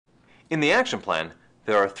In the action plan,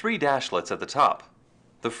 there are three dashlets at the top.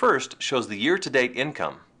 The first shows the year-to-date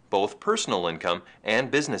income, both personal income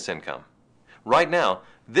and business income. Right now,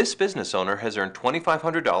 this business owner has earned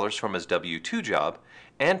 $2,500 from his W-2 job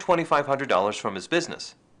and $2,500 from his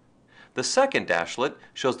business. The second dashlet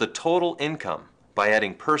shows the total income by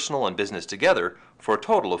adding personal and business together for a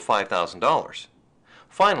total of $5,000.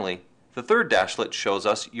 Finally, the third dashlet shows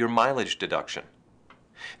us your mileage deduction.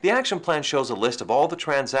 The action plan shows a list of all the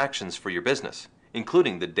transactions for your business,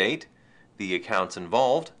 including the date, the accounts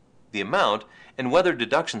involved, the amount, and whether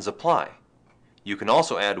deductions apply. You can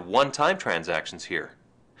also add one-time transactions here.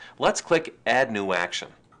 Let's click Add New Action.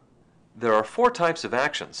 There are four types of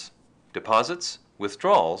actions: deposits,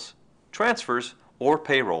 withdrawals, transfers, or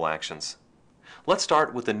payroll actions. Let's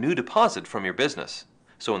start with a new deposit from your business.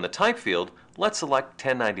 So in the type field, let's select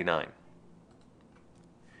 1099.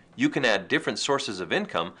 You can add different sources of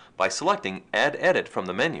income by selecting Add Edit from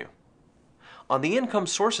the menu. On the Income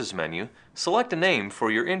Sources menu, select a name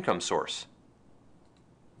for your income source.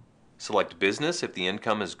 Select Business if the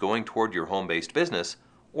income is going toward your home-based business,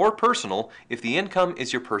 or Personal if the income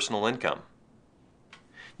is your personal income.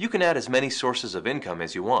 You can add as many sources of income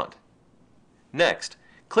as you want. Next,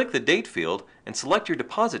 click the Date field and select your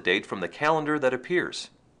deposit date from the calendar that appears.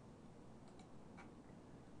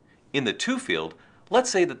 In the To field, let's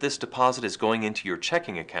say that this deposit is going into your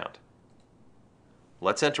checking account.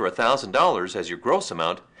 Let's enter $1,000 as your gross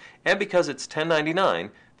amount, and because it's 1099,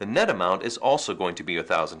 the net amount is also going to be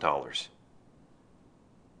 $1,000.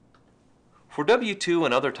 For W-2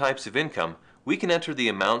 and other types of income, we can enter the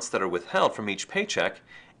amounts that are withheld from each paycheck,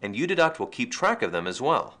 and UDeduct will keep track of them as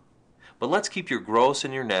well. But let's keep your gross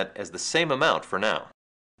and your net as the same amount for now.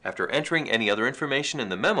 After entering any other information in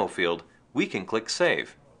the Memo field, we can click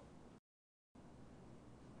Save.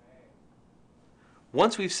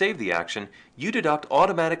 Once we've saved the action, UDeduct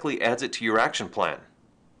automatically adds it to your action plan.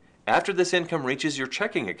 After this income reaches your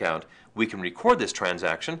checking account, we can record this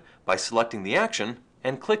transaction by selecting the action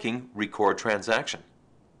and clicking Record Transaction.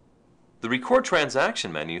 The Record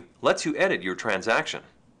Transaction menu lets you edit your transaction.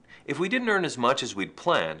 If we didn't earn as much as we'd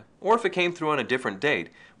planned, or if it came through on a different date,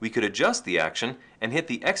 we could adjust the action and hit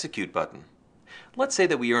the Execute button. Let's say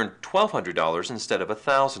that we earned $1,200 instead of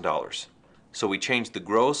 $1,000. So we change the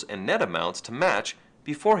gross and net amounts to match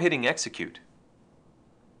before hitting Execute.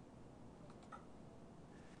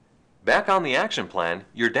 Back on the action plan,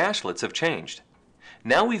 your dashlets have changed.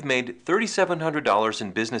 Now we've made $3,700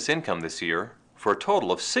 in business income this year for a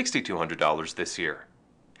total of $6,200 this year.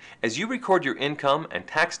 As you record your income and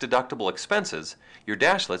tax-deductible expenses, your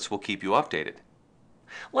dashlets will keep you updated.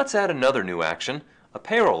 Let's add another new action, a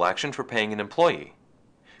payroll action for paying an employee.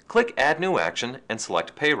 Click Add New Action and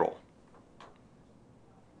select Payroll.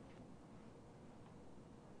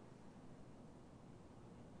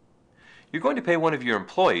 You're going to pay one of your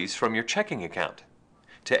employees from your checking account.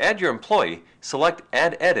 To add your employee, select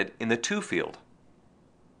Add Edit in the To field.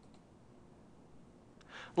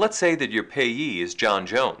 Let's say that your payee is John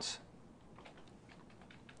Jones.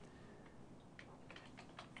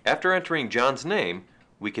 After entering John's name,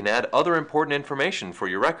 we can add other important information for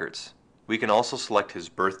your records. We can also select his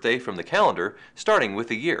birthday from the calendar, starting with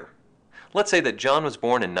the year. Let's say that John was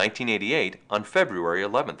born in 1988 on February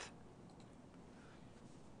 11th.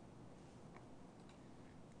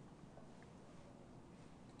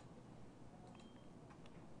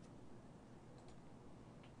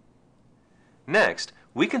 Next,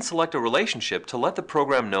 we can select a relationship to let the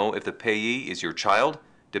program know if the payee is your child,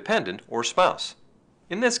 dependent, or spouse.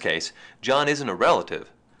 In this case, John isn't a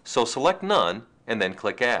relative, so select None and then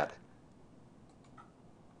click Add.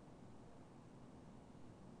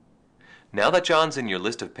 Now that John's in your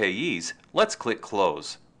list of payees, let's click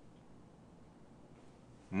Close.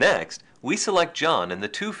 Next, we select John in the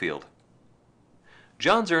To field.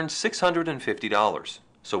 John's earned $650,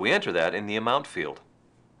 so we enter that in the Amount field.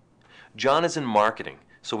 John is in marketing,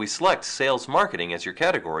 so we select Sales Marketing as your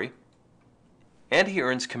category, and he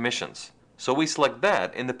earns commissions, so we select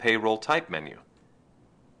that in the Payroll Type menu.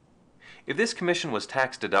 If this commission was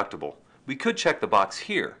tax deductible, we could check the box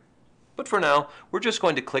here, but for now, we're just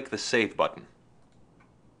going to click the Save button.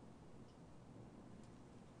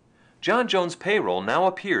 John Jones Payroll now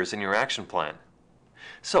appears in your action plan.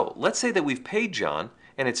 So let's say that we've paid John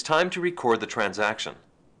and it's time to record the transaction.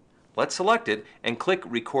 Let's select it and click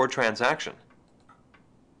Record Transaction.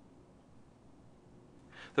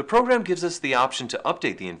 The program gives us the option to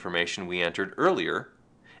update the information we entered earlier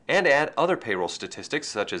and add other payroll statistics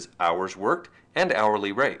such as hours worked and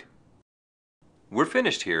hourly rate. We're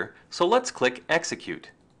finished here, so let's click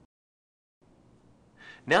Execute.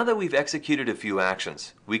 Now that we've executed a few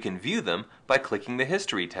actions, we can view them by clicking the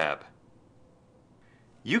History tab.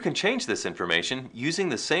 You can change this information using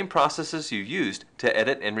the same processes you used to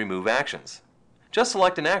edit and remove actions. Just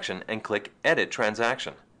select an action and click Edit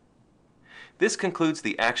Transaction. This concludes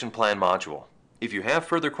the Action Plan module. If you have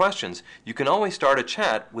further questions, you can always start a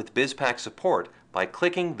chat with BizPack support by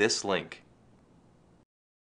clicking this link.